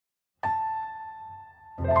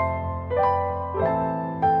Idea.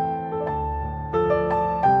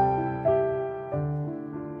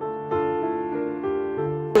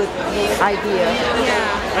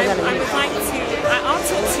 Yeah, I would like to. I'll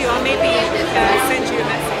talk to you. I'll maybe send you a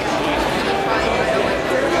message.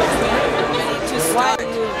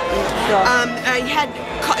 I had.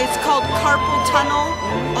 It's called carpal tunnel.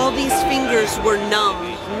 All these fingers were numb,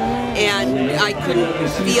 and I couldn't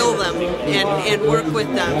feel them and work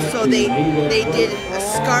with them. So they did a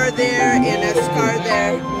scar there and a scar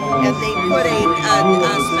there, and they put a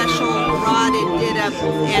special rod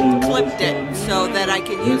and clipped it so that I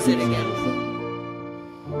can use it again.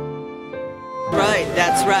 Right,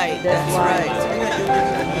 that's right, that's right.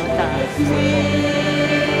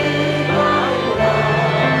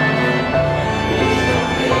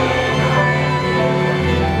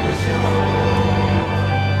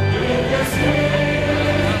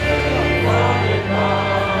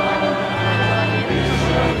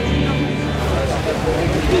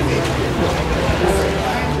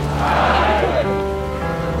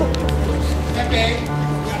 Okay,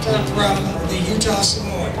 got to from the Utah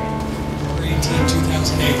Samoan for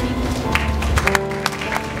 2008.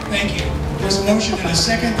 Thank you. There's a motion and a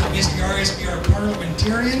second that Ms. Arias be our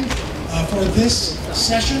parliamentarian for this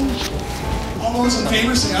session. All those in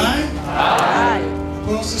favor say aye. Aye.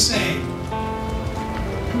 Opposed, the same.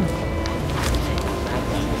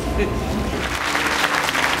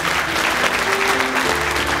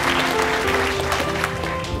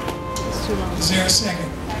 Is there a second?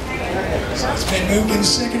 So it's been moved and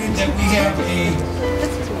seconded that we have a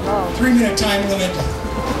 3-minute time limit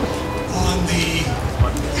on the,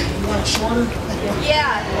 you want it shorter?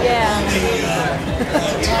 Yeah. On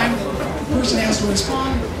the time that the person has to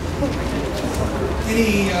respond.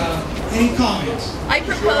 Any comments? I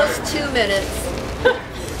propose 2 minutes.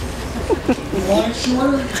 You want it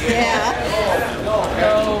shorter? Yeah.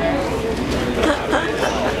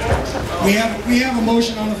 We have a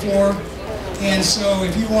motion on the floor. And so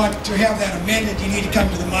if you want to have that amended, you need to come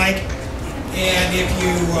to the mic. And if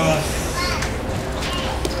you,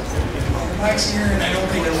 the mic's here and I don't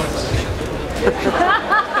think it was.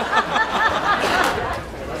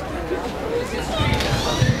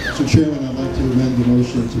 So Chairman, I'd like to amend the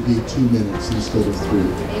motion to be 2 minutes instead of 3.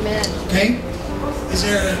 Amen. Okay? Is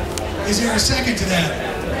there a second to that?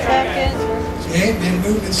 Second. Okay, been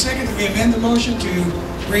moved and seconded. We amend the motion to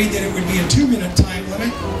read that it would be a 2-minute time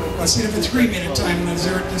limit instead of a 3-minute time limit. Is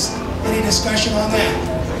there any discussion on that?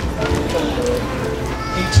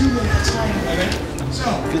 A 2-minute time limit. So,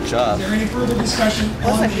 good job. Is there any further discussion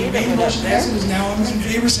on the main motion as it is now? All those in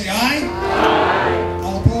favor say aye. Aye.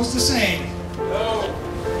 All opposed, the same. No.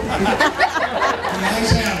 The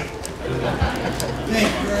ayes have it. Thank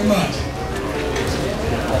you very much.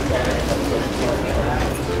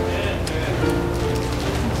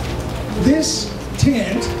 This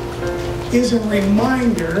tent is a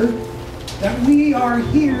reminder that we are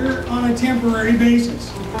here on a temporary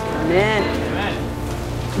basis. Amen.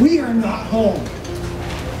 We are not home.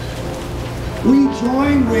 We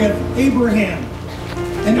join with Abraham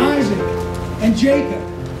and Isaac and Jacob,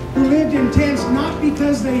 who lived in tents not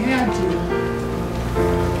because they had to,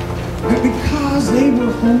 but because they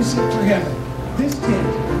were homesick for heaven. This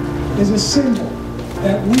tent is a symbol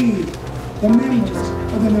that we, the members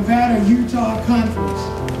of the Nevada-Utah Conference,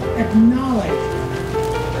 acknowledge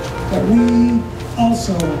that we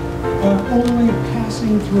also are only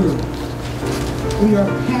passing through. We are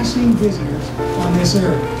passing visitors on this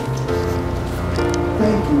earth.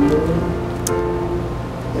 Thank you, Lord,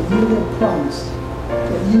 that you have promised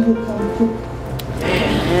that you will come quickly.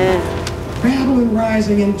 Babylon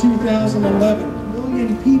Rising in 2011, 1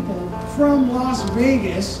 million people from Las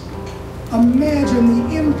Vegas. Imagine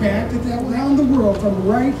the impact that will have on the world from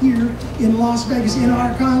right here in Las Vegas in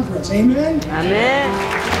our conference. Amen? Amen.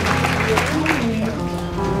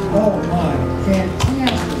 Oh my,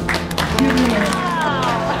 fantastic.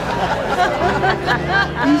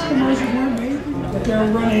 These commercials weren't made, but they're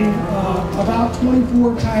running about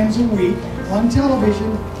 24 times a week on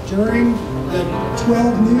television during the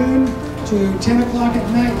 12 noon to 10 o'clock at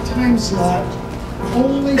night time slot.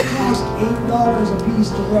 Only cost $8 a piece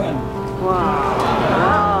to run.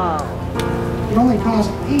 Wow. It only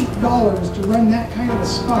costs $8 to run that kind of a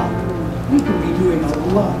spot. We could be doing a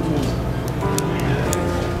lot more.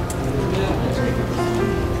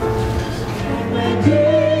 When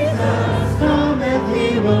Jesus cometh,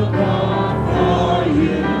 he will come for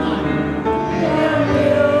you.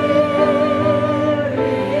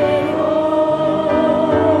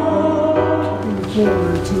 Looking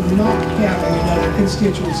forward to not having another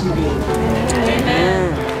constituency meeting. Amen.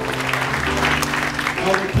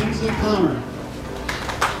 Elder Kingsley Palmer.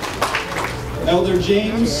 Elder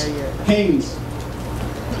James Haynes.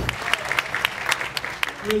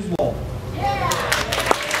 Griswold.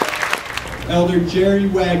 Elder Jerry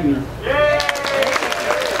Wagner.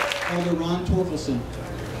 Elder Ron Torkelson.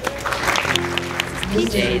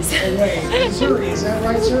 PJs. Away. Missouri, is that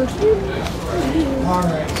right, sir? All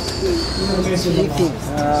right.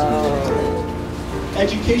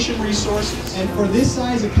 Education resources. And for this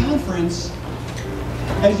size of conference,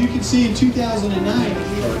 as you can see in 2009,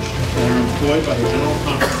 They are employed by the General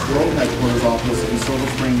Conference World Headquarters Office in Silver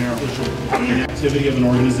Spring, Maryland, in the activity of an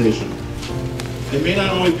organization. It may not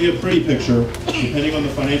always be a pretty picture, depending on the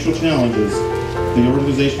financial challenges the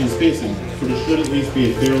organization is facing, but it should at least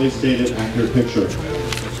be a fairly stated, accurate picture.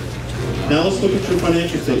 Now let's look at your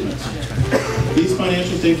financial statements. These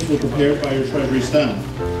financial statements were prepared by your Treasury staff.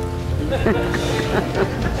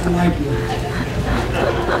 Thank you.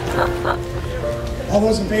 All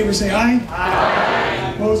those in favor say aye.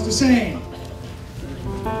 Aye. Opposed, the same.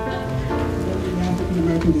 African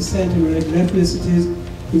American descent and related ethnicities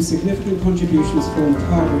whose significant contributions form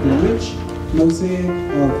part of the rich mosaic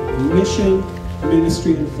of mission,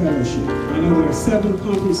 ministry, and fellowship. I know there are 7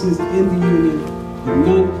 conferences in the Union, but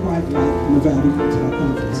none quite like Nevada Utah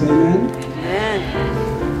Conference. Amen? Amen.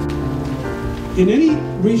 In any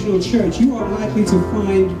regional church, you are likely to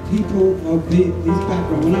find people of these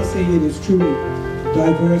backgrounds. When I say it is truly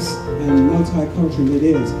diverse and multicultural, it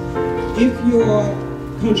is. If your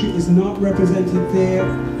country is not represented there,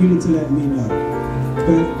 you need to let me know.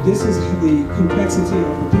 But this is the complexity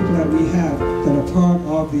of the people that we have that are part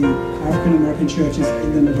of the African American churches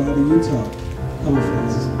in the Nevada-Utah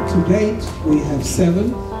Conference. To date, we have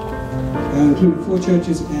 7, including 4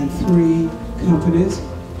 churches and 3 companies.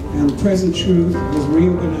 And Present Truth was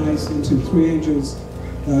reorganized into 3 Angels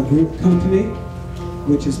Group Company,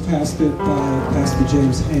 which is pastored by Pastor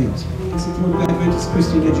James Haynes. In support of Adventist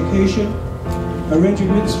Christian education, arranging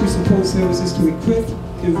ministry support services to equip,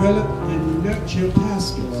 develop, and nurture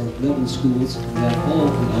pastors. Level schools that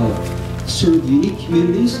all serve unique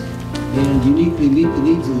communities and uniquely meet the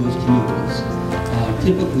needs of those communities.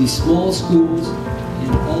 Typically small schools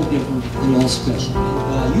and all different and all special.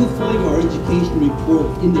 You'll find our education report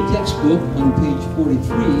in the textbook on page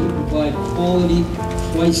 43. We provide quality,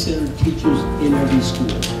 Christ-centered teachers in every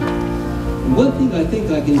school. And one thing I think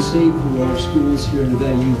I can say for our schools here in the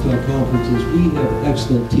Nevada Utah Conference is we have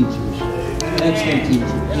excellent teachers. Excellent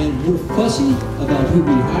teachers. And we're fussy about who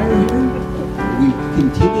we hire here. We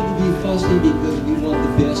continue to be fussy because we want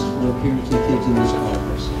the best for our parents and kids in this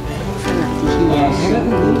conference.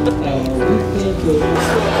 Secondly, we plan to